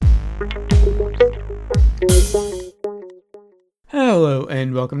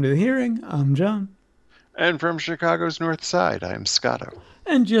And welcome to the hearing. I'm John. And from Chicago's North Side, I am Scotto.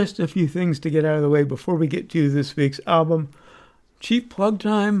 And just a few things to get out of the way before we get to this week's album. Cheap plug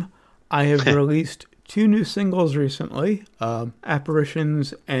time. I have released 2 new singles recently,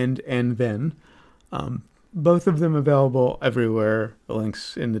 Apparitions and Then. Both of them available everywhere. The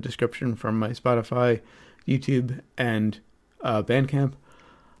links in the description from my Spotify, YouTube, and Bandcamp.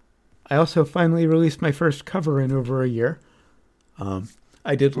 I also finally released my first cover in over a year.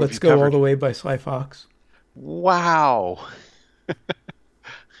 I did Who have Let's you Go All covered? the Way by Sly Fox. Wow.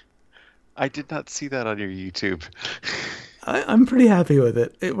 I did not see that on your YouTube. I'm pretty happy with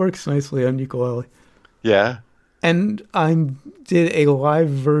it. It works nicely on ukulele. Yeah? And I did a live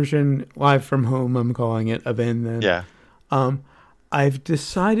version, live from home, I'm calling it, of Then. Yeah. I've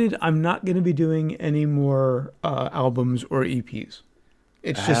decided I'm not going to be doing any more albums or EPs.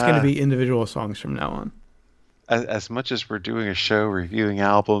 It's just going to Ah, be individual songs from now on. as much as we're doing a show reviewing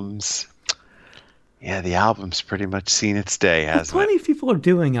albums, yeah, the album's pretty much seen its day, And hasn't it? plenty of people are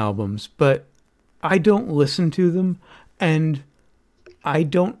doing albums, but I don't listen to them, and I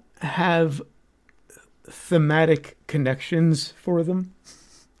don't have thematic connections for them.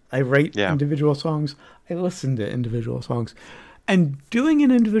 I write Yeah. individual songs. I listen to individual songs, and doing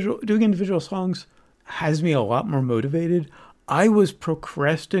individual songs has me a lot more motivated. I was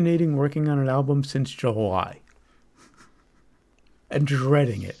procrastinating working on an album since July and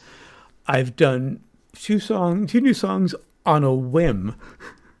dreading it. I've done two new songs on a whim.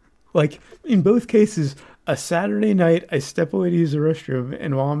 Like in both cases, a Saturday night, I step away to use the restroom,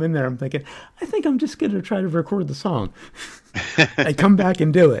 and while I'm in there, I'm thinking, I think I'm just gonna try to record the song. I come back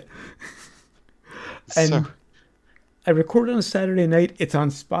and do it, So, and I record on a Saturday night. It's on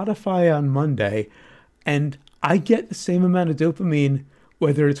Spotify on Monday, and I get the same amount of dopamine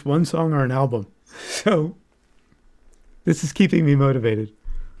whether it's one song or an album. So this is keeping me motivated.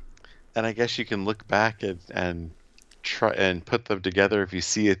 and I guess you can look back and try and put them together if you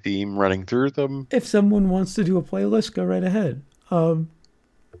see a theme running through them. If someone wants to do a playlist, go right ahead.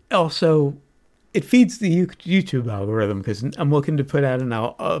 Also, it feeds the YouTube algorithm because I'm looking to put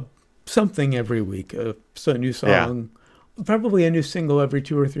out something every week. So a new Yeah. song, probably a new single every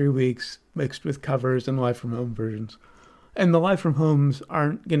 2 or 3 weeks, mixed with covers and live from home versions. And the live from homes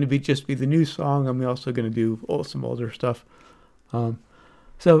aren't going to be the new song. I'm also going to do some older stuff.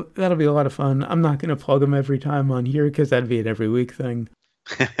 So that'll be a lot of fun. I'm not going to plug them every time on here because that'd be an every week thing.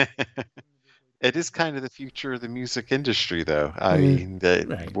 It is kind of the future of the music industry, though. I Eh, mean, that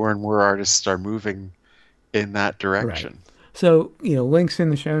right. more and more artists are moving in that Right. direction. So, links in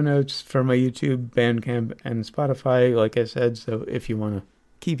the show notes for my YouTube, Bandcamp, and Spotify, like I said. So if you want to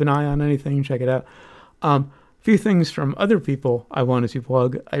keep an eye on anything, check it out. A few things from other people I wanted to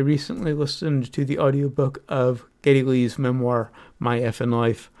plug. I recently listened to the audiobook of Geddy Lee's memoir, My Effin'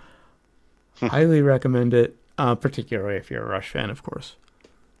 Life. Highly recommend it, particularly if you're a Rush fan, of course.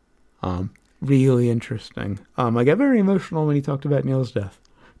 Really interesting. I got very emotional when he talked about Neil's death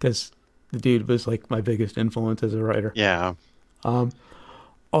because the dude was like my biggest influence as a writer. Yeah.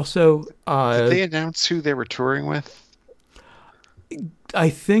 Also, Did they announce who they were touring with? I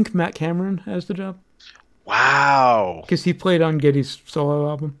think Matt Cameron has the job Wow. because he played on Geddy's solo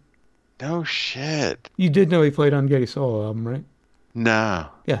album. No shit. You did know he played on Geddy's solo album, right? No.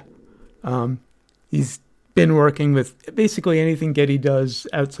 Yeah. He's been working with basically anything Geddy does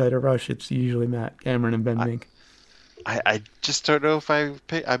outside of Rush. It's usually Matt Cameron and Ben I, Mink. I just don't know if I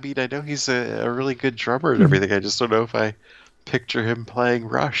mean, I know he's a really good drummer and everything. I just don't know if I picture him playing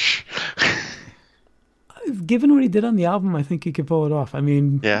Rush. Given what he did on the album, I think he could pull it off. I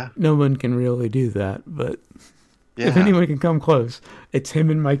mean, Yeah. no one can really do that, but if Yeah. anyone can come close, it's him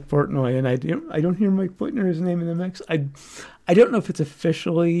and Mike Portnoy. And I don't hear Mike putting his name in the mix. I don't know if it's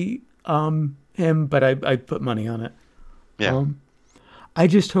officially him, but I put money on it. Yeah. I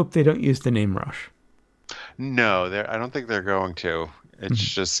just hope they don't use the name Rush. No, I don't think they're going to. It's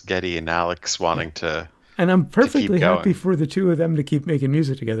just Getty and Alex Yeah. wanting to And I'm keep perfectly happy going. for the two of them to keep making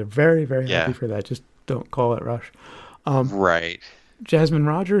music together. Very, very happy Yeah. for that. Just don't call it Rush. Um, Right. Jasmine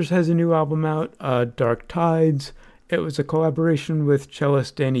Rogers has a new album out, Dark Tides. It was a collaboration with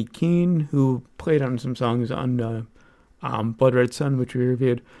cellist Danny Keene, who played on some songs on Blood Red Sun, which we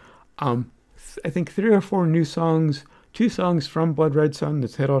reviewed. I think 3 or 4 new songs, 2 songs from Blood Red Sun, the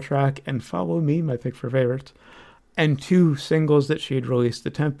title track, and Follow Me, my pick for favorites, and 2 singles that she had released, The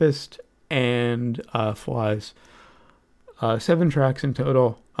Tempest and Flies. 7 tracks in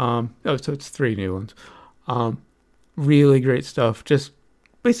total. So it's 3 new ones. Really great stuff. Just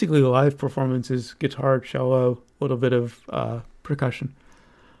basically live performances, guitar, cello, a little bit of percussion.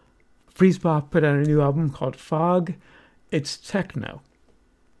 Freeze Pop put out a new album called Fog. It's techno.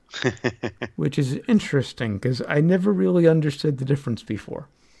 which is interesting because I never really understood the difference before.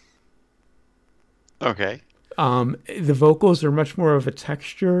 Okay. The vocals are much more of a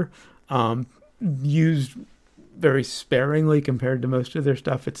texture, used very sparingly compared to most of their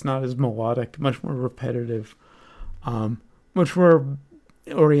stuff. It's not as melodic, much more repetitive, much more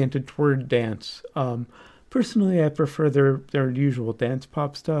oriented toward dance. Personally, I prefer their usual dance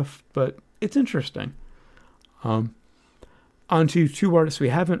pop stuff, but it's interesting. On to two artists we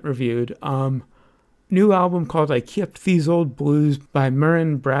haven't reviewed. New album called I Kept These Old Blues by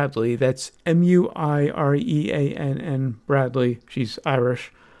Murren Bradley. That's Muireann Bradley. She's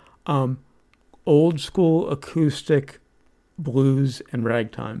Irish. Old school acoustic blues and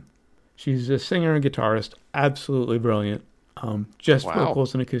ragtime. She's a singer and guitarist. Absolutely brilliant. Just Wow.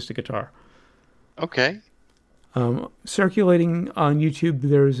 vocals and acoustic guitar. Okay. Circulating on YouTube,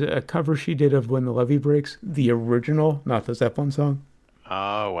 there's a cover she did of When the Levee Breaks, the original, not the Zeppelin song.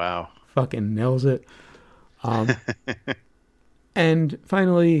 Oh, wow. Fucking nails it. And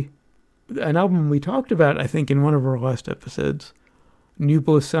finally, an album we talked about, I think, in one of our last episodes, New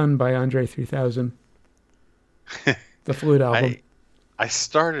Blue Sun by Andre 3000. The flute album. I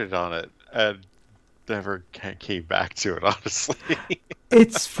started on it and never came back to it, honestly.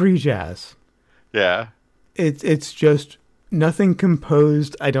 It's free jazz. Yeah. It's just nothing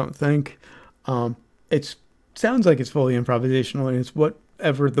composed, I don't think. It sounds like it's fully improvisational, and it's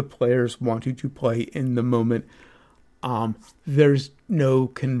whatever the players want you to play in the moment. There's no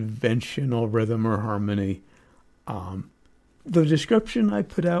conventional rhythm or harmony. The description I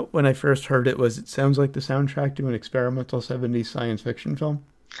put out when I first heard it was, it sounds like the soundtrack to an experimental 70s science fiction film.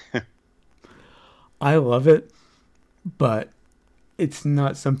 I love it, but it's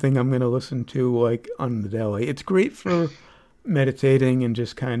not something I'm going to listen to like on the daily. It's great for meditating and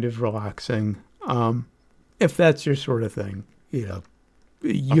just kind of relaxing. If that's your sort of thing,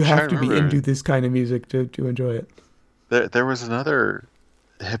 you have to be into this kind of music to enjoy it. There was another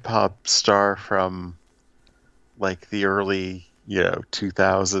hip hop star from like the early,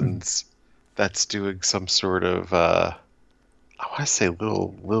 2000s that's doing some sort of I want to say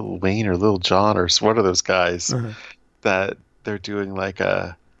Lil Wayne or Lil Jon or one of those guys that they're doing like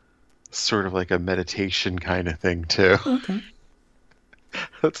a sort of like a meditation kind of thing too. Okay.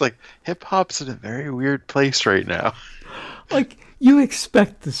 It's like hip hop's in a very weird place right now. Like, you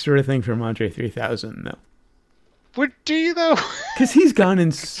expect this sort of thing from Andre 3000, though. What do you though? Because he's gone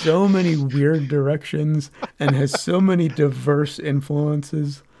in so many weird directions and has so many diverse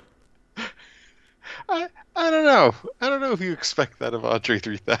influences. I don't know. I don't know if you expect that of Andre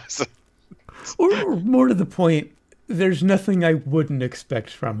 3000. Or more to the point, there's nothing I wouldn't expect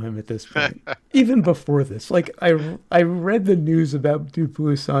from him at this point. Even before this. Like, I read the news about Dude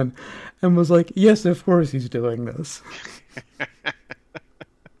Blue Sun and was like, yes, of course he's doing this.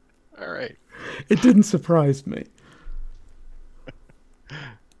 All right. It didn't surprise me.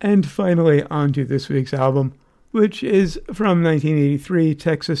 And finally, on to this week's album, which is from 1983,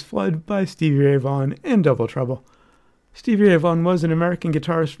 Texas Flood by Stevie Ray Vaughan and Double Trouble. Stevie Ray Vaughan was an American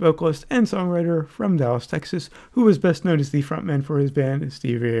guitarist, vocalist, and songwriter from Dallas, Texas, who was best known as the frontman for his band,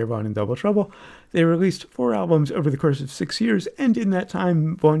 Stevie Ray Vaughan and Double Trouble. They released 4 albums over the course of 6 years, and in that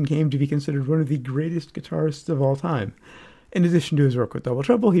time, Vaughan came to be considered one of the greatest guitarists of all time. In addition to his work with Double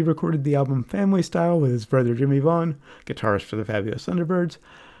Trouble, he recorded the album Family Style with his brother Jimmy Vaughan, guitarist for the Fabulous Thunderbirds.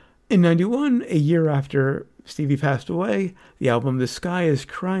 In 91, a year after Stevie passed away, the album The Sky is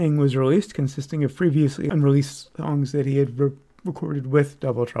Crying was released, consisting of previously unreleased songs that he had recorded with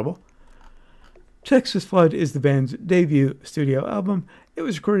Double Trouble. Texas Flood is the band's debut studio album. It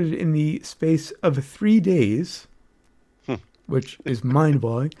was recorded in the space of 3 days, which is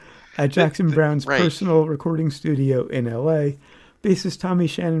mind-blowing, at Jackson Brown's personal recording studio in L.A. Bassist Tommy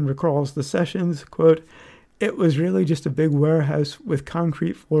Shannon recalls the sessions, quote, "It was really just a big warehouse with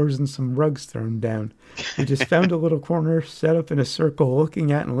concrete floors and some rugs thrown down. We just found a little corner, set up in a circle,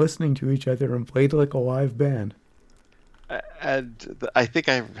 looking at and listening to each other, and played like a live band." And I think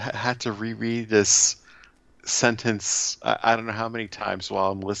I had to reread this sentence I don't know how many times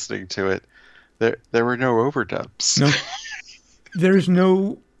while I'm listening to it. There were no overdubs. No. There's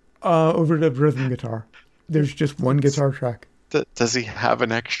no overdub rhythm guitar. There's just one guitar track. Does he have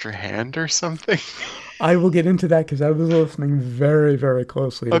an extra hand or something? I will get into that because I was listening very, very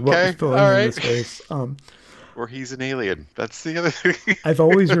closely to what was filling in the space. Or he's an alien. That's the other thing. I've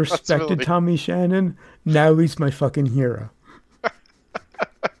always respected Tommy Shannon. Now he's my fucking hero.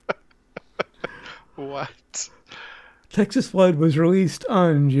 What? Texas Flood was released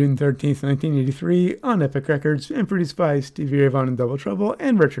on June 13th, 1983 on Epic Records and produced by Stevie Ray Vaughan and Double Trouble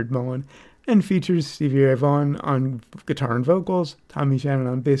and Richard Mullen. and features Stevie Ray Vaughan on guitar and vocals, Tommy Shannon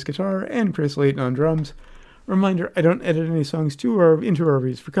on bass guitar, and Chris Layton on drums. Reminder, I don't edit any songs into our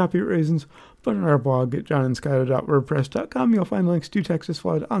reviews for copyright reasons, but on our blog at johnandskyler.wordpress.com you'll find links to Texas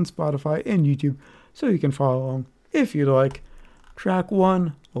Flood on Spotify and YouTube, so you can follow along if you'd like. Track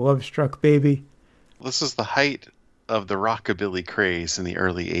 1, Love Struck Baby. This is the height of the rockabilly craze in the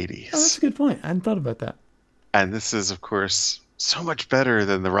early 80s. Oh, that's a good point. I hadn't thought about that. And this is, of course, so much better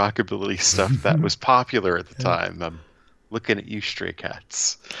than the rockabilly stuff that was popular at the time. I'm looking at you, Stray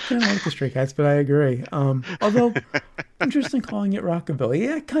Cats. I don't like the Stray Cats, but I agree. Although, interesting calling it rockabilly.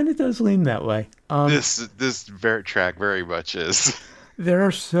 Yeah, it kind of does lean that way. This track very much is. There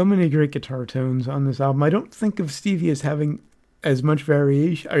are so many great guitar tones on this album. I don't think of Stevie as having as much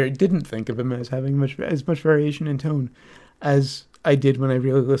variation. I didn't think of him as having as much variation in tone as I did when I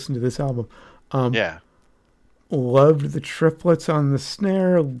really listened to this album. Yeah. Loved the triplets on the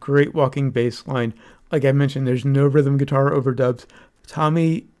snare. Great walking bass line. Like I mentioned, there's no rhythm guitar overdubs.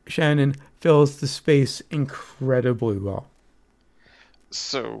 Tommy Shannon fills the space incredibly well.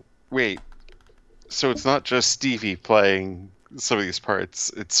 So, wait. So it's not just Stevie playing some of these parts.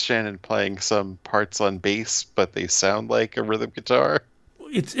 It's Shannon playing some parts on bass, but they sound like a rhythm guitar?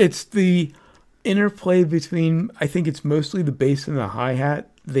 It's the interplay between, I think it's mostly the bass and the hi-hat.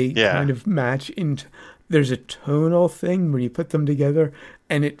 They kind of match into... There's a tonal thing when you put them together,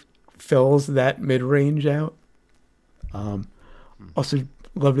 and it fills that mid-range out. Also,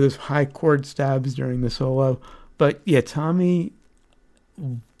 loved those high chord stabs during the solo. But yeah, Tommy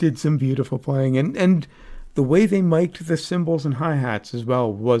did some beautiful playing, and the way they mic'd the cymbals and hi-hats as well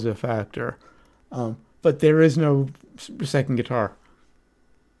was a factor. But there is no second guitar.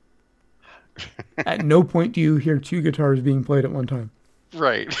 At no point do you hear two guitars being played at one time.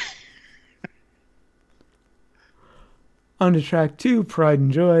 Right. On to track 2, Pride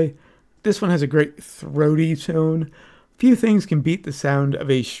and Joy. This one has a great throaty tone. Few things can beat the sound of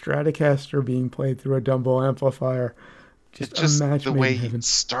a Stratocaster being played through a Dumble amplifier. Just a match the made way in heaven. it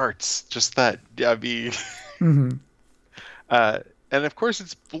starts, just that, I mean... Mm-hmm. And of course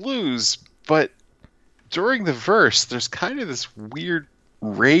it's blues, but during the verse, there's kind of this weird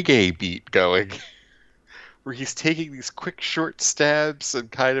reggae beat going, where he's taking these quick short stabs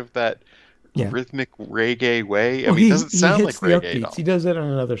and kind of that rhythmic reggae way. I mean, it doesn't sound like reggae at all. He does that on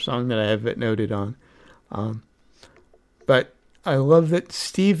another song that I have it noted on. But I love that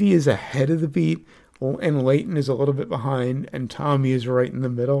Stevie is ahead of the beat, and Layton is a little bit behind, and Tommy is right in the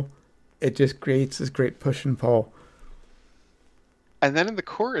middle. It just creates this great push and pull. And then in the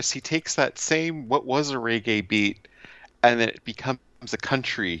chorus, he takes that same, what was a reggae beat, and then it becomes a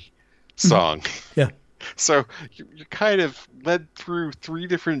country song. Yeah. So you're kind of led through 3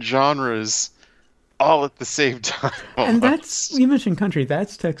 different genres all at the same time. And that's, you mentioned country,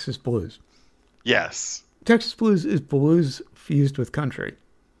 that's Texas blues. Yes. Texas blues is blues fused with country.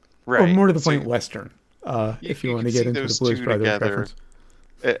 Right. Or more to the point, Western, if you want to get into the Blues Brothers reference.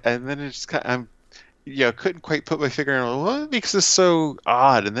 And then it's kind of, couldn't quite put my finger on what makes this so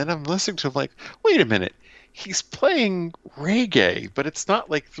odd. And then I'm listening to him like, wait a minute. He's playing reggae, but it's not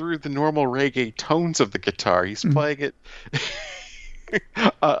like through the normal reggae tones of the guitar. He's playing it,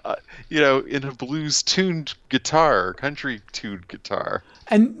 in a blues-tuned guitar, or country-tuned guitar.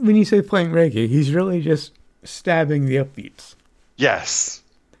 And when you say playing reggae, he's really just stabbing the upbeats. Yes.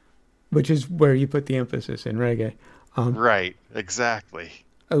 Which is where you put the emphasis in reggae. Right, exactly.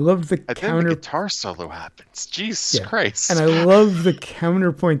 I love the then the guitar solo happens. Jesus Christ. And I love the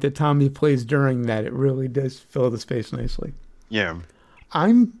counterpoint that Tommy plays during that. It really does fill the space nicely. Yeah.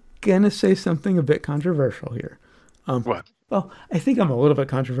 I'm going to say something a bit controversial here. What? Well, I think I'm a little bit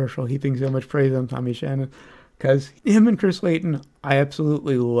controversial heaping so much praise on Tommy Shannon, because him and Chris Layton, I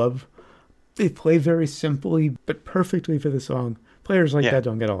absolutely love. They play very simply, but perfectly for the song. Players like that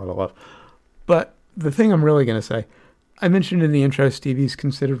don't get a lot of love. But the thing I'm really going to say, I mentioned in the intro, Stevie's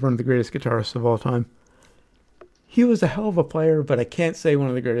considered one of the greatest guitarists of all time. He was a hell of a player, but I can't say one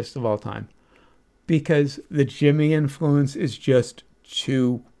of the greatest of all time, because the Jimmy influence is just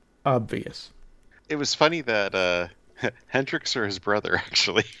too obvious. It was funny that Hendrix or his brother,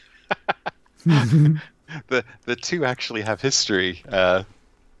 actually. The two actually have history.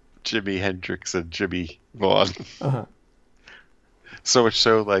 Jimi Hendrix and Jimmy Vaughan. Uh-huh. So much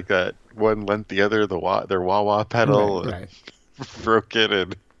so, like, that one lent the other their wah-wah pedal and broke it.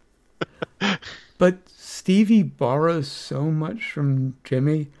 And But Stevie borrows so much from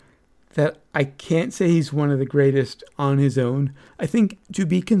Jimmy that I can't say he's one of the greatest on his own. I think to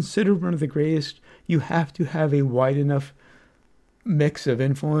be considered one of the greatest, you have to have a wide enough mix of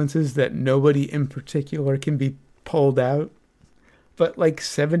influences that nobody in particular can be pulled out. but like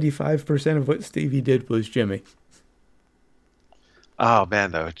 75% of what Stevie did was Jimmy. Oh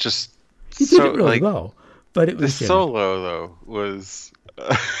man, though, just He did so it really like well, but it the was Jimmy. solo though was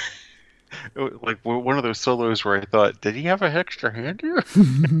like one of those solos where I thought, did he have an extra hand here?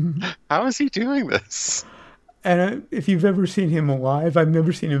 How is he doing this? And if you've ever seen him live, I've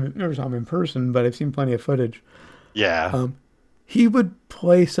never saw him in person, but I've seen plenty of footage. Yeah, Um, he would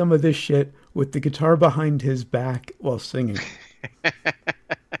play some of this shit with the guitar behind his back while singing.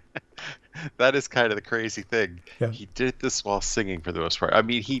 that is kind of the crazy thing. Yeah. He did this while singing for the most part. I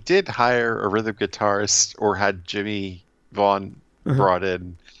mean, he did hire a rhythm guitarist or had Jimmy Vaughan Uh-huh. brought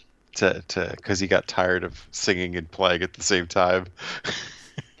in to because he got tired of singing and playing at the same time.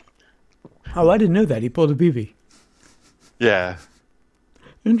 Oh, I didn't know that. He pulled a BB. Yeah,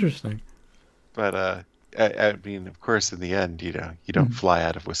 Interesting. but I mean, of course, in the end, you don't Mm-hmm. fly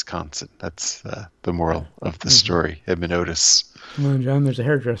out of Wisconsin. That's the moral of the Mm-hmm. story. Edmund Otis. Come on, John. There's a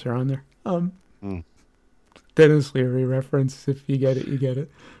hairdresser on there. Mm. Dennis Leary reference. If you get it, you get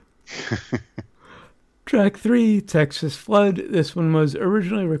it. Track 3, Texas Flood. This one was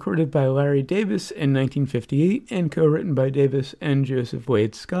originally recorded by Larry Davis in 1958 and co-written by Davis and Joseph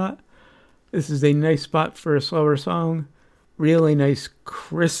Wade Scott. This is a nice spot for a slower song. Really nice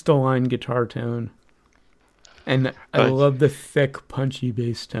crystalline guitar tone. And I I, love the thick, punchy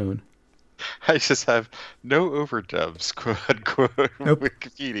bass tone. I just have no overdubs, quote unquote, Nope.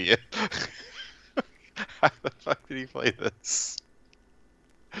 Wikipedia. How the fuck did he play this?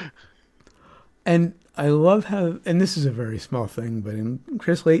 And I love how, and this is a very small thing, but in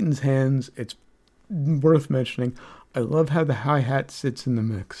Chris Layton's hands, it's worth mentioning. I love how the hi-hat sits in the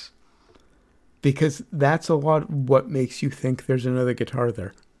mix. Because that's a lot of what makes you think there's another guitar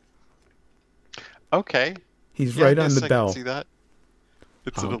there. Okay. He's Yeah, I right on the guess I can bell. see that.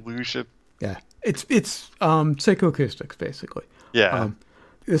 It's an Um, illusion. yeah. It's psychoacoustics, basically. Yeah. Um,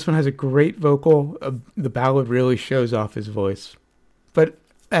 this one has a great vocal. The ballad really shows off his voice. But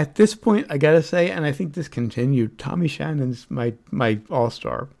at this point, I gotta say, and I think this continued, Tommy Shannon's my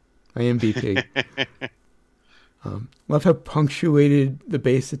all-star, my MVP. Love how punctuated the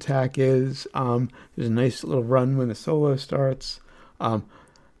bass attack is. There's a nice little run when the solo starts.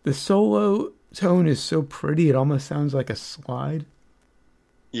 The solo tone is so pretty, it almost sounds like a slide.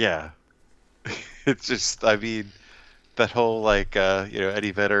 Yeah. It's just, I mean, that whole like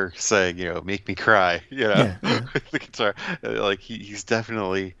Eddie Vedder saying, make me cry, Yeah, yeah. with the guitar. Like he's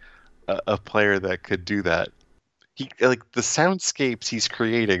definitely a player that could do that. He like the soundscapes he's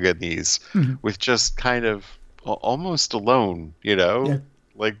creating in these Mhm. with just kind of almost alone, Yeah.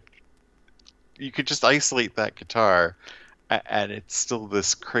 like you could just isolate that guitar and it's still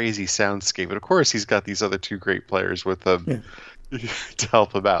this crazy soundscape. And of course, he's got these other two great players with him Yeah. to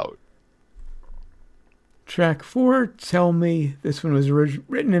help him out. Track 4, Tell Me. This one was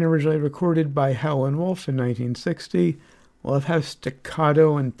written and originally recorded by Howlin' Wolf in 1960. Love how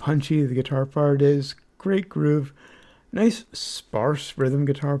staccato and punchy the guitar part is. Great groove. Nice sparse rhythm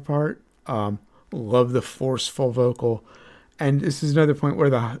guitar part. Love the forceful vocal. And this is another point where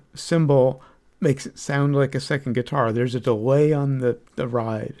the cymbal makes it sound like a second guitar. There's a delay on the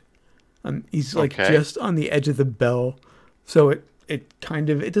ride. He's like Okay. just on the edge of the bell. So it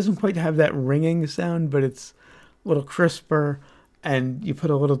doesn't quite have that ringing sound, but it's a little crisper, and you put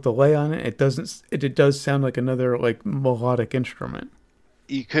a little delay on it. It does sound like another like melodic instrument.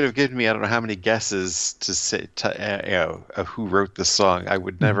 You could have given me, I don't know how many guesses to say, of who wrote the song. I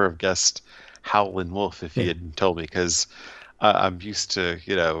would Mhm. never have guessed Howlin' Wolf if you Yeah. hadn't told me, because I'm used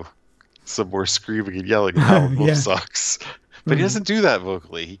to, some more screaming and yelling in Howlin' Wolf Yeah. songs. But he Mhm. doesn't do that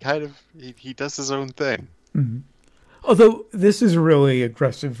vocally. He kind of, he does his own thing. Mhm. Although this is really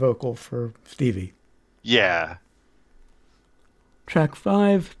aggressive vocal for Stevie. Yeah. Track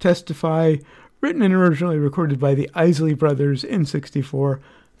 5, Testify, written and originally recorded by the Isley Brothers in '64.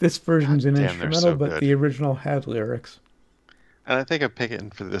 This version's an Damn, they're instrumental, so but good. the original had lyrics. And I think I'm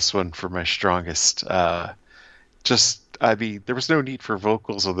picking for this one for my strongest. I mean, there was no need for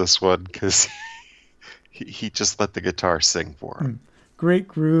vocals on this one because he just let the guitar sing for him. Great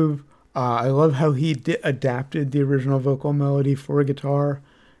groove. I love how he adapted the original vocal melody for guitar.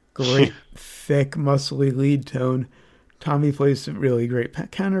 Great, thick, muscly lead tone. Tommy plays a really great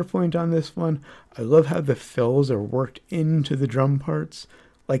counterpoint on this one. I love how the fills are worked into the drum parts.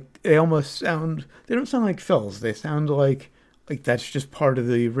 Like they don't sound like fills. They sound like that's just part of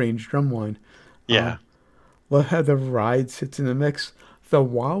the range drum line. Yeah. Love how the ride sits in the mix. The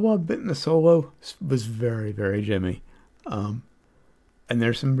wah-wah bit in the solo was very, very Jimmy. And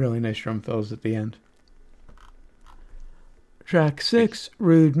there's some really nice drum fills at the end. Track 6,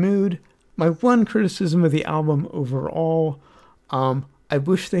 Rude Mood. My one criticism of the album overall, I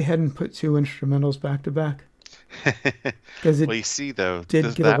wish they hadn't put two instrumentals back to back because it Well, you see though,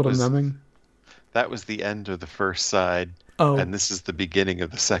 did get a little numbing. that was the end of the first side, Oh, and this is the beginning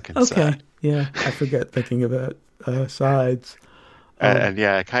of the second okay. side. Yeah, I forget thinking about sides. Um, And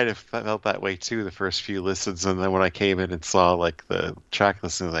yeah, I kind of felt that way too the first few listens, and then when I came in and saw like the track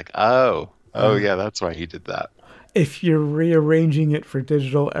listing, I was like, oh uh, yeah, that's why he did that. if you're rearranging it for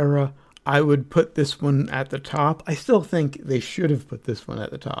digital era, I would put this one at the top. I still think they should have put this one at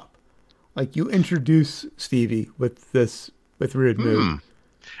the top. Like you introduce Stevie with this with Rude Mood. Hmm.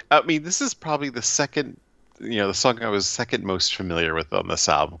 I mean, this is probably the second, the song I was second most familiar with on this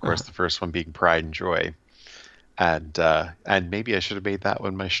album. Of Uh, course, the first one being Pride and Joy, and maybe I should have made that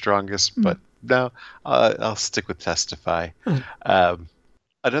one my strongest, mm, but no, I'll stick with Testify. uh, Um,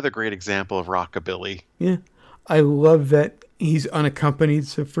 Another great example of rockabilly. yeah, I love that he's unaccompanied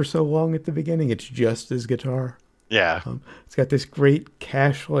for so long at the beginning. It's just his guitar. Yeah. It's got this great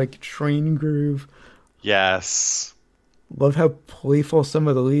cash-like train groove. Yes. Love how playful some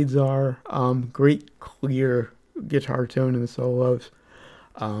of the leads are. Great clear guitar tone in the solos.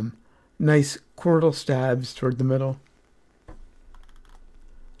 Nice chordal stabs toward the middle.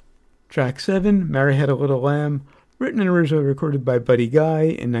 Track 7, Mary Had a Little Lamb, written and originally recorded by Buddy Guy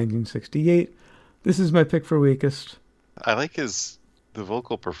in 1968. This is my pick for weakest. I like the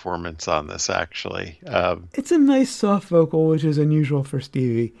vocal performance on this actually. It's a nice soft vocal, which is unusual for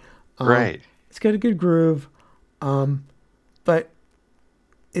Stevie. Right. It's got a good groove, but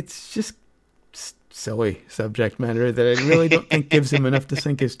it's just silly subject matter that I really don't think gives him enough to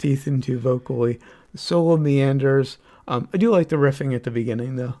sink his teeth into vocally. The solo meanders. I do like the riffing at the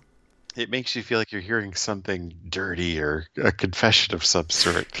beginning, though. It makes you feel like you're hearing something dirty or a confession of some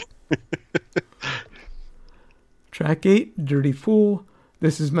sort. Track 8, Dirty Fool.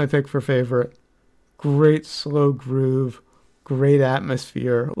 This is my pick for favorite. Great slow groove, great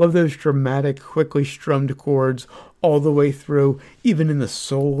atmosphere. Love those dramatic, quickly strummed chords all the way through, even in the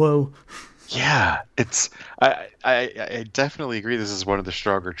solo. Yeah, I definitely agree. This is one of the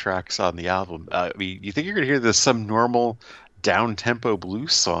stronger tracks on the album. I mean, you think you're gonna hear this some normal down tempo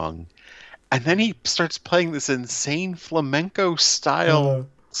blues song, and then he starts playing this insane flamenco Uh, style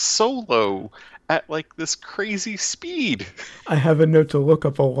solo at like this crazy speed. I have a note to look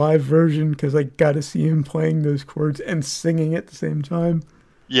up a live version because I got to see him playing those chords and singing at the same time.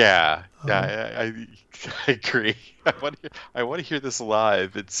 Yeah, Uh, yeah, I agree. I want to hear this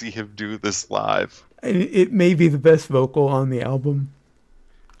live and see him do this live. and it may be the best vocal on the album.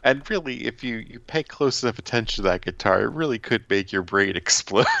 And really, if you pay close enough attention to that guitar, it really could make your brain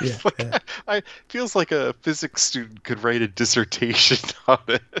explode. Yeah, Like yeah. I feels like a physics student could write a dissertation on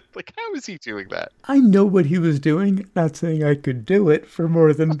it. Like, how is he doing that? I know what he was doing. Not saying I could do it for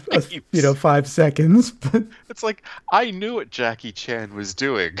more than Right. 5 seconds, but It's like I knew what Jackie Chan was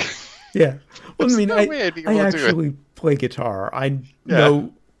doing. yeah. Well, I There's mean, no way I'd be I able to do it. actually play guitar. I Yeah.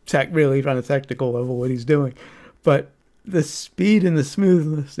 know really on a technical level what he's doing, but the speed and the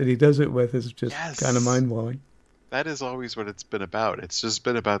smoothness that he does it with is just kind of Yes. mind blowing. That is always what it's been about. It's just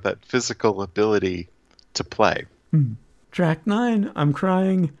been about that physical ability to play. Track 9, I'm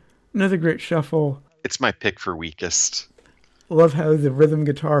Crying. Another great shuffle. It's my pick for weakest. Love how the rhythm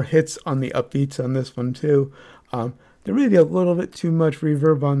guitar hits on the upbeats on this one too. There may be a little bit too much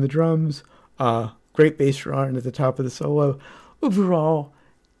reverb on the drums. Great bass run at the top of the solo. Overall,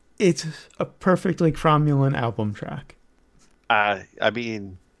 it's a perfectly cromulent album track. I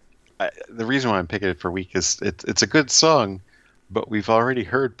mean, the reason why I'm picking it for weakest, it's a good song, but we've already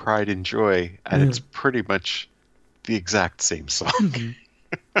heard Pride and Joy, and Yeah. it's pretty much the exact same song.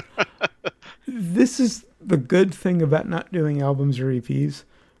 This is the good thing about not doing albums or EPs.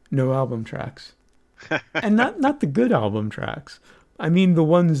 No album tracks. And not the good album tracks. I mean the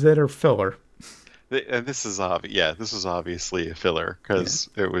ones that are filler. And this is this is obviously a filler Yeah. because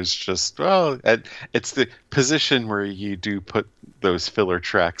it was just and it's the position where you do put those filler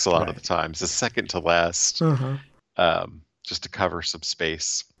tracks a lot of Right. the times, the second to last, Uh-huh. just to cover some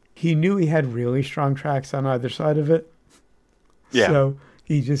space. He knew he had really strong tracks on either side of it. Yeah, So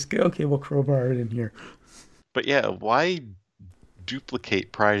he just, okay, we'll crowbar it in here. but yeah, why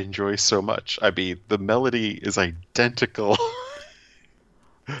duplicate Pride and Joy so much? I mean, the melody is identical.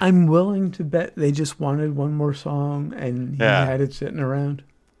 I'm willing to bet they just wanted one more song and he Yeah. had it sitting around.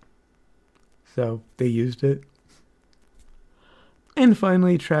 So they used it. And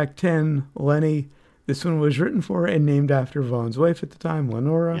finally, track 10, Lenny. This one was written for and named after Vaughan's wife at the time,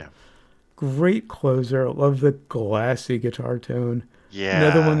 Lenora. Yeah. Great closer. Love the glassy guitar tone. Yeah.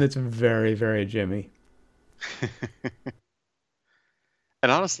 Another one that's very, very Jimmy.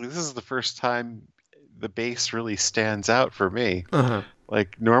 And honestly, this is the first time the bass really stands out for me. Uh-huh.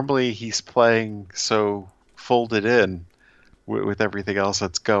 Like normally he's playing so folded in with everything else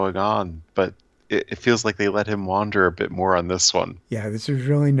that's going on, but it feels like they let him wander a bit more on this one. Yeah, this is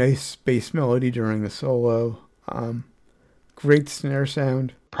really nice bass melody during the solo. Great snare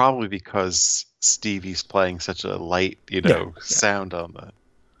sound. Probably because Stevie's playing such a light, Yeah, yeah. sound on the.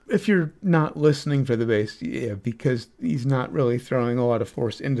 If you're not listening for the bass, yeah, because he's not really throwing a lot of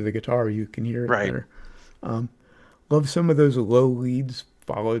force into the guitar, you can hear it Right. better. Love some of those low leads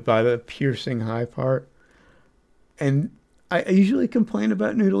followed by the piercing high part. And I usually complain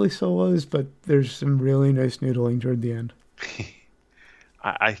about noodly solos, but there's some really nice noodling toward the end.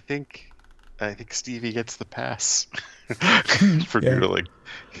 I, I think I think Stevie gets the pass for Yeah, noodling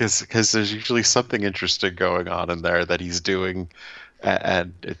because there's usually something interesting going on in there that he's doing,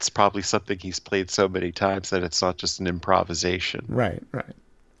 and it's probably something he's played so many times that it's not just an improvisation. right, right.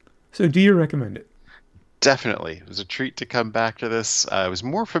 So do you recommend it? Definitely, it was a treat to come back to this. I was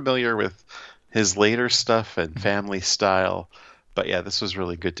more familiar with his later stuff and Family Style, but yeah, this was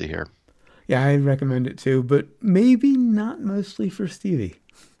really good to hear. Yeah, I recommend it too, but maybe not mostly for Stevie.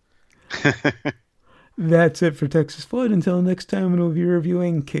 That's it for Texas Flood. Until next time, we'll be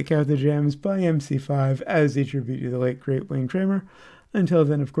reviewing Kick Out the Jams by MC5 as a tribute to the late, great Wayne Kramer. Until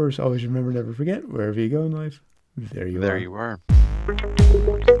then, of course, always remember, never forget, wherever you go in life, there you There are. you are.